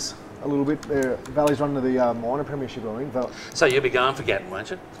Valleys a little bit. Valleys run to the minor premiership, I think. So you'll be going for Gatton,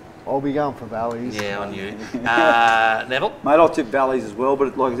 won't you? I'll be going for Valleys. Yeah, on you. Neville? Mate, I'll tip Valleys as well,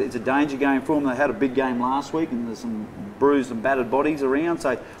 but it's a danger game for them. They had a big game last week, and there's some bruised and battered bodies around,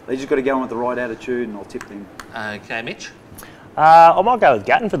 so they just got to go on with the right attitude, and I'll tip them. Okay, Mitch? I might go with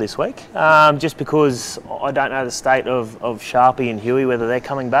Gatton for this week, just because I don't know the state of Sharpie and Huey, whether they're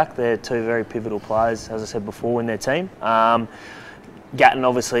coming back. They're 2 very pivotal players, as I said before, in their team. Gatton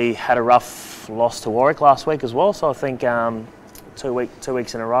obviously had a rough loss to Warwick last week as well, so I think 2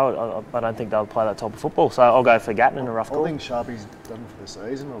 weeks in a row, I don't think they'll play that type of football. So I'll go for Gatton in a rough call. I think Sharpie's done for the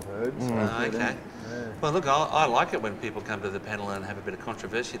season, I've heard. So Okay. Yeah. Well, look, I like it when people come to the panel and have a bit of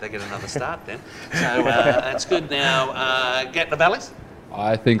controversy. They get another start then. So that's good. Now, Gatton the Valleys?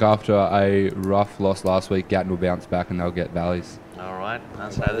 I think after a rough loss last week, Gatton will bounce back and they'll get Valleys. All right.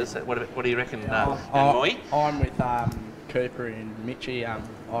 So this. What do you reckon, Moy? I'm with Cooper and Mitchie.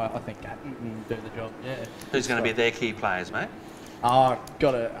 I think Gatton can do the job. Yeah. Who's going to be their key players, mate? I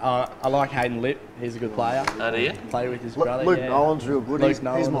like Hayden Lipp. He's a good player. Oh, do you? Play with his brother. Luke Nolan's real good. He's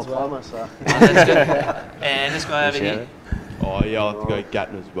my plumber, so. That's good. And this guy over here? Oh yeah, I'll have to go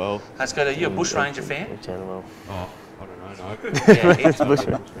Gatton as well. Let's go to you, a Bushranger fan? Oh, I don't know, no.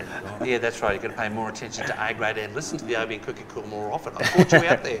 Yeah, that's right. You've got to pay more attention to A grade and listen to the OB and Cookie Call more often. I thought you were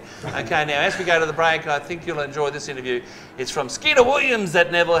out there. Okay, now as we go to the break, I think you'll enjoy this interview. It's from Skeeter Williams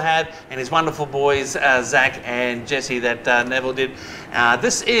that Neville had, and his wonderful boys, Zach and Jesse, that Neville did.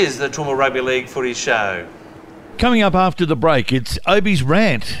 This is the Toowoomba Rugby League Footy Show. Coming up after the break, it's Obi's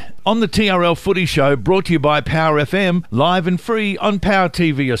Rant on the TRL Footy Show, brought to you by Power FM, live and free on Power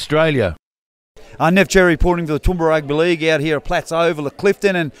TV Australia. Nev Cherry reporting for the Toowoomba Rugby League out here at Platts Oval at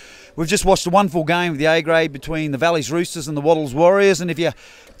Clifton, and we've just watched a wonderful game of the A grade between the Valleys Roosters and the Wattles Warriors. And if you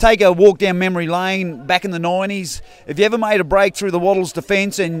take a walk down memory lane back in the 90s, if you ever made a break through the Wattles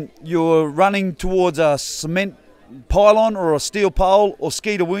defence and you're running towards a cement pylon or a steel pole or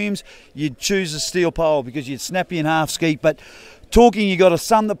Skeeter Williams, you'd choose a steel pole because you'd snap you in half, Skeet. But talking, you got a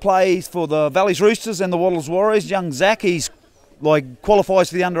son that plays for the Valleys Roosters and the Wattles Warriors, young Zach. He's qualifies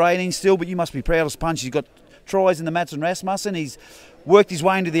for the under-18 still, but you must be proud as punch. He's got tries in the Mats and Rasmussen. He's worked his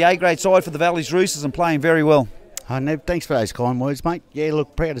way into the A-grade side for the Valleys Roosters and playing very well. Nev, thanks for those kind words, mate. Yeah,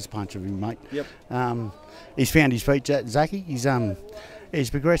 look, proud as punch of him, mate. Yep. He's found his feet, Zachy. He's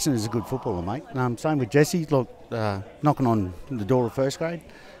progressing as a good footballer, mate. Same with Jesse. Look, knocking on the door of first grade.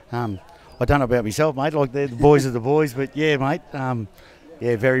 I don't know about myself, mate. Like, they're the boys of the boys, but yeah, mate.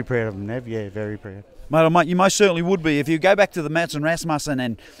 Yeah, very proud of him, Nev. Yeah, very proud. Mate, you most certainly would be. If you go back to the Mats and Rasmussen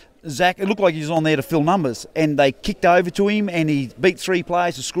and Zach, it looked like he was on there to fill numbers, and they kicked over to him and he beat 3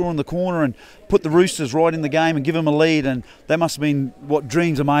 players to score in the corner and put the Roosters right in the game and give them a lead, and that must have been what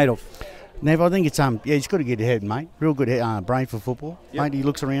dreams are made of. Nev, I think it's he's got to get ahead, mate. Real good brain for football, mate. He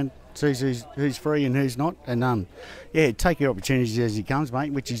looks around, sees who's free and who's not, and take your opportunities as he comes,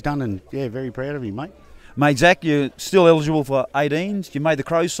 mate, which he's done, and very proud of him, mate. Mate, Zach, you're still eligible for 18s. You made the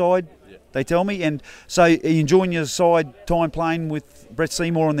Crows side, they tell me, and so are you enjoying your side time playing with Brett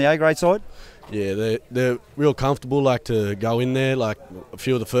Seymour on the A-grade side? Yeah, they're real comfortable, like, to go in there. Like, a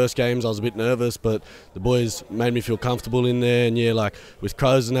few of the first games I was a bit nervous, but the boys made me feel comfortable in there. And, like, with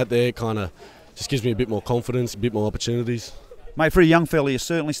Crows and that there, it kind of just gives me a bit more confidence, a bit more opportunities. Mate, for a young fella, you're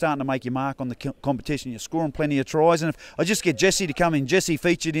certainly starting to make your mark on the competition. You're scoring plenty of tries. And if I just get Jesse to come in, Jesse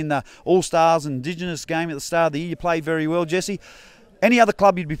featured in the All-Stars and Indigenous game at the start of the year. You played very well, Jesse. Any other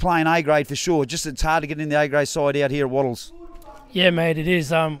club you'd be playing A-grade for sure, just it's hard to get in the A-grade side out here at Wattles. Yeah, mate, it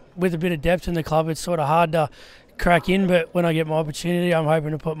is. With a bit of depth in the club, it's sort of hard to crack in, but when I get my opportunity, I'm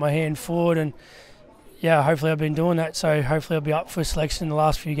hoping to put my hand forward, and hopefully I've been doing that, so hopefully I'll be up for selection in the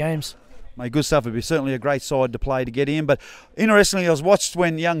last few games. Mate, good stuff. It'd be certainly a great side to play to get in, but interestingly, I was watched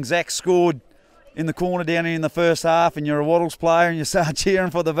when young Zach scored in the corner down in the first half, and you're a Wattles player and you start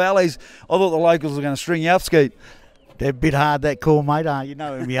cheering for the Valleys. I thought the locals were going to string you up, Skeet. They're a bit hard, that call, mate. You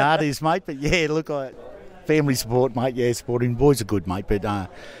know how hard it is, mate, but look, family support, mate. Supporting boys are good, mate. But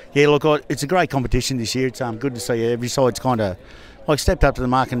look, it's a great competition this year. It's good to see every side's kind of stepped up to the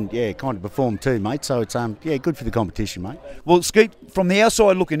mark and kind of performed too, mate. So it's good for the competition, mate. Well, Skeet, from the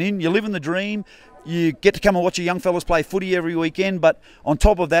outside looking in, you're living the dream. You get to come and watch your young fellas play footy every weekend, but on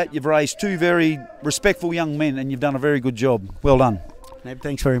top of that, you've raised two very respectful young men, and you've done a very good job. Well done.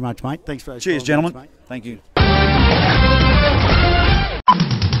 Thanks very much, mate. Thanks for those. Cheers, gentlemen. Mate. Thank you.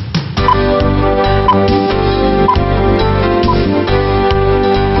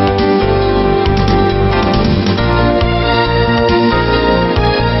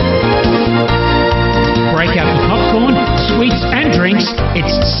 Break out the popcorn, sweets and drinks.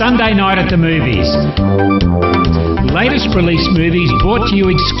 It's Sunday night at the movies. Latest release movies brought to you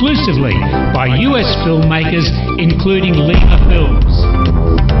exclusively by US filmmakers, including Lima Films.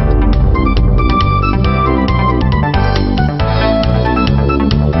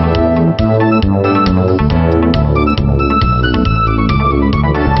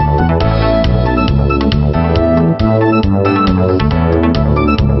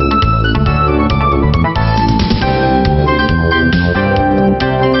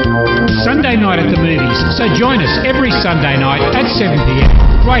 Sunday night at the movies, so join us every Sunday night at 7 p.m.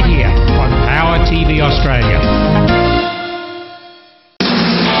 right here on Power TV Australia.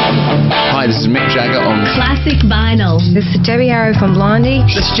 Hi, this is Mick Jagger on Classic Vinyl. This is Debbie Arrow from Blondie.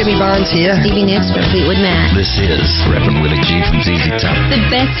 This is Jimmy Barnes here. Stevie Nicks from Fleetwood Mac. This is Reverend Willie G from ZZ Top. The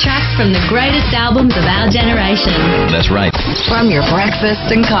best tracks from the greatest albums of our generation. That's right. From your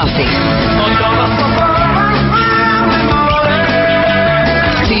breakfast and coffee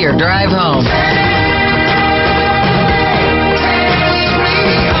to your drive home.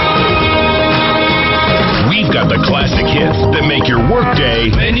 We've got the classic hits that make your workday.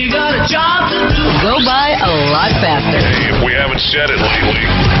 When you got a job to do, go by a lot faster. Hey, if we haven't said it lately,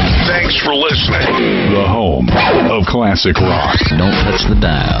 thanks for listening. The home of classic rock. Don't touch the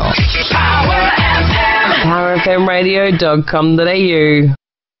dial. Power FM. PowerFMRadio.com.au.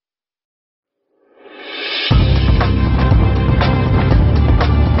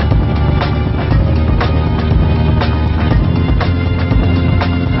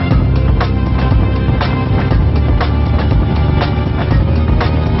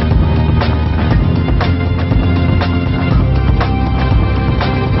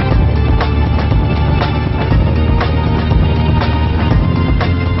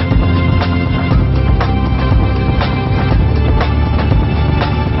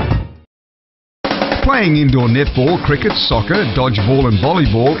 Playing indoor netball, cricket, soccer, dodgeball and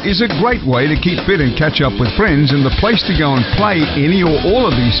volleyball is a great way to keep fit and catch up with friends, and the place to go and play any or all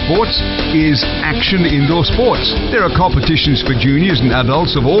of these sports is Action Indoor Sports. There are competitions for juniors and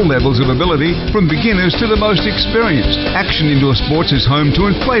adults of all levels of ability, from beginners to the most experienced. Action Indoor Sports is home to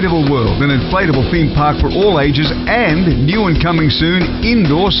Inflatable World, an inflatable theme park for all ages, and new and coming soon,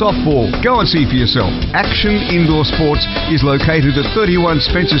 indoor softball. Go and see for yourself. Action Indoor Sports is located at 31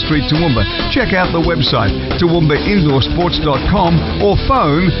 Spencer Street, Toowoomba. Check out the website, toowoombaindoorsports.com, or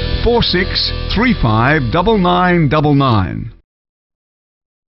phone 46359999.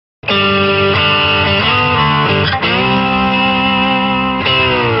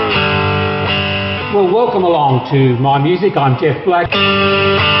 Well, welcome along to My Music. I'm Jeff Black.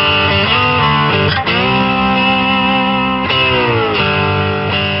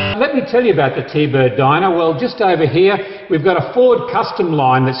 Let let me tell you about the T-Bird Diner. Well, just over here, we've got a Ford custom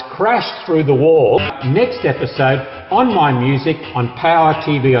line that's crashed through the wall. Next episode, on My Music on Power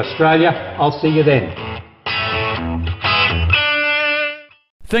TV Australia. I'll see you then.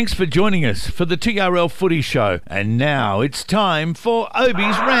 Thanks for joining us for the TRL Footy Show. And now it's time for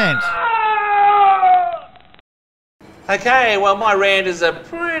Obi's Rant. Okay, well, my rant is a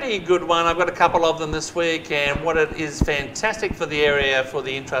pretty good one. I've got a couple of them this week, and what it is fantastic for the area for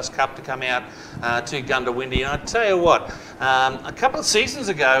the Intrust Cup to come out to Gundawindi. And I tell you what, a couple of seasons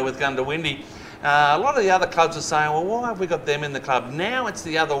ago with Gundawindi, a lot of the other clubs are saying, well, why have we got them in the club? Now it's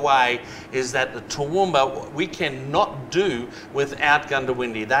the other way, is that the Toowoomba we cannot do without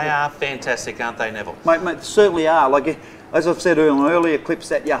Gundawindi. They are fantastic, aren't they, Neville? Mate, certainly are. Like, as I've said in earlier clips,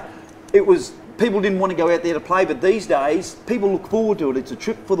 that, it was, people didn't want to go out there to play, but these days, people look forward to it. It's a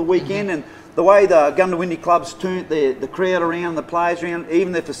trip for the weekend, and the way the Gundawindi clubs turned the crowd around, the players around,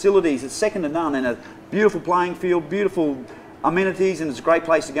 even their facilities, it's second to none, and a beautiful playing field, beautiful amenities, and it's a great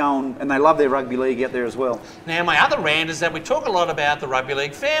place to go, and they love their rugby league out there as well. Now, my other rant is that we talk a lot about the rugby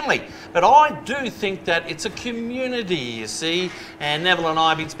league family, but I do think that it's a community, you see, and Neville and I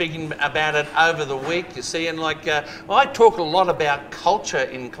have been speaking about it over the week, you see, and like, I talk a lot about culture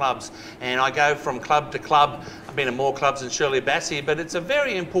in clubs, and I go from club to club. I've been in more clubs than Shirley Bassey, but it's a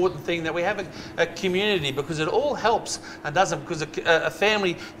very important thing that we have a community, because it all helps, and doesn't, because a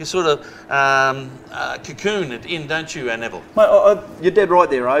family, you sort of cocoon it in, don't you, Neville? Mate, you're dead right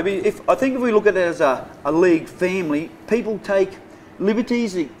there, Obi. I think if we look at it as a league family, people take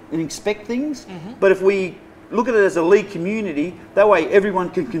liberties and expect things, but if we look at it as a league community, that way everyone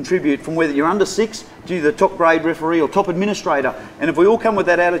can contribute, from whether you're under 6 to the top grade referee or top administrator. And if we all come with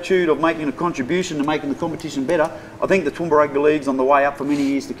that attitude of making a contribution to making the competition better, I think the Toowoomba Rugby League's on the way up for many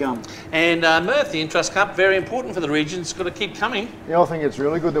years to come. And Murph, the Intrust Cup, very important for the region. It's got to keep coming. Yeah, I think it's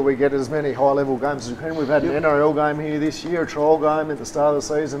really good that we get as many high-level games as we can. We've had an NRL game here this year, a trial game at the start of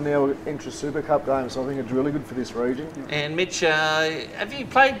the season, now an Intrust Super Cup game, so I think it's really good for this region. And Mitch, have you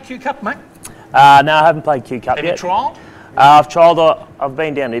played Q Cup, mate? No, I haven't played Q Cup yet. Have you trialled? I've trialled. I've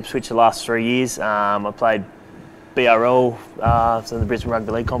been down to Ipswich the last 3 years. I played BRL, so the Brisbane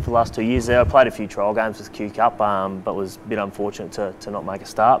Rugby League comp for the last 2 years there. I played a few trial games with Q Cup, but was a bit unfortunate to not make a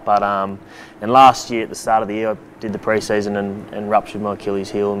start. But and last year at the start of the year, I did the pre-season and ruptured my Achilles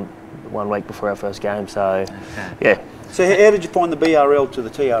heel 1 week before our first game. So, yeah. So how did you find the BRL to the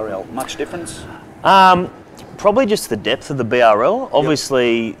TRL? Much difference? Probably just the depth of the BRL.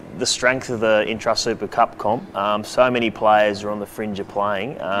 Obviously, the strength of the Intrust Super Cup comp. So many players are on the fringe of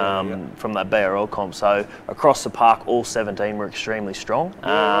playing from that BRL comp. So across the park, all 17 were extremely strong,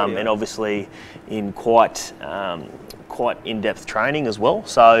 and obviously in quite in-depth training as well.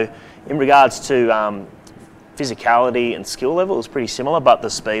 So in regards to physicality and skill level, it was pretty similar, but the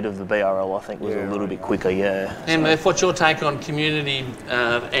speed of the BRL, I think, was a little bit quicker, And Murph, what's your take on community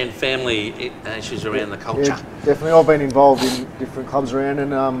and family issues around the culture? Yeah, definitely. I've been involved in different clubs around,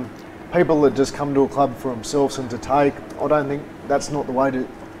 and people that just come to a club for themselves and to take, I don't think that's not the way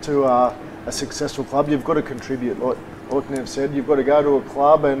to a successful club. You've got to contribute, like Nev said. You've got to go to a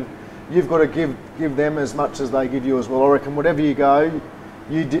club and you've got to give them as much as they give you as well. I reckon whatever you go,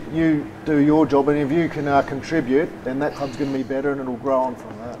 you do your job, and if you can contribute, then that club's going to be better and it'll grow on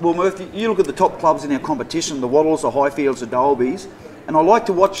from that. Well, Murph, you look at the top clubs in our competition, the Wattles, the Highfields, the Dolbys, and I like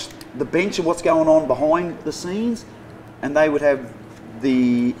to watch the bench and what's going on behind the scenes, and they would have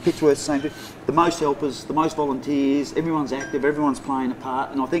the Pittsworth, same thing, the most helpers, the most volunteers, everyone's active, everyone's playing a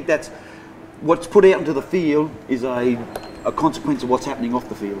part, and I think that's what's put out into the field is a consequence of what's happening off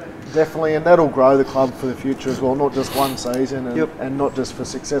the field. Definitely, and that'll grow the club for the future as well, not just one season and not just for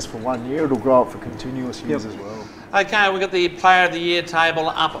success for 1 year, it'll grow up for continuous years as well. Okay, we've got the Player of the Year table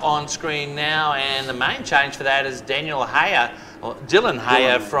up on screen now, and the main change for that is Dylan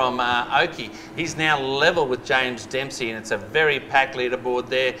Hayer from Oakey. He's now level with James Dempsey, and it's a very packed leaderboard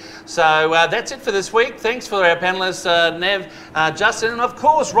there. So that's it for this week. Thanks for our panellists, Nev, Justin, and of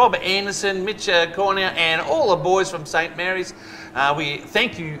course Rob Anderson, Mitch Cornier, and all the boys from St Mary's. We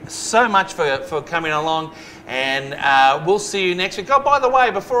thank you so much for coming along, and we'll see you next week. Oh, by the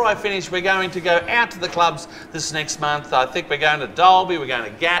way, before I finish, we're going to go out to the clubs this next month. I think we're going to Dalby, we're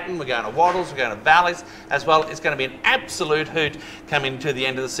going to Gatton, we're going to Wattles, we're going to Valleys as well. It's going to be an absolute hoot coming to the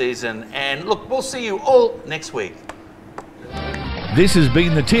end of the season. And look, we'll see you all next week. This has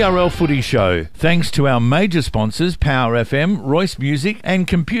been the TRL Footy Show. Thanks to our major sponsors, Power FM, Royce Music, and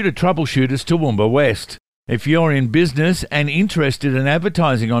Computer Troubleshooters Toowoomba West. If you're in business and interested in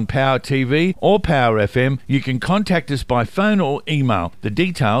advertising on Power TV or Power FM, you can contact us by phone or email. The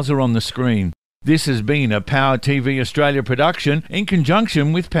details are on the screen. This has been a Power TV Australia production in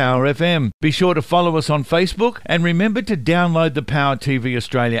conjunction with Power FM. Be sure to follow us on Facebook and remember to download the Power TV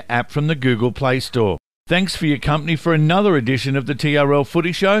Australia app from the Google Play Store. Thanks for your company for another edition of the TRL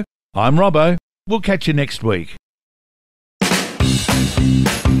Footy Show. I'm Robbo. We'll catch you next week.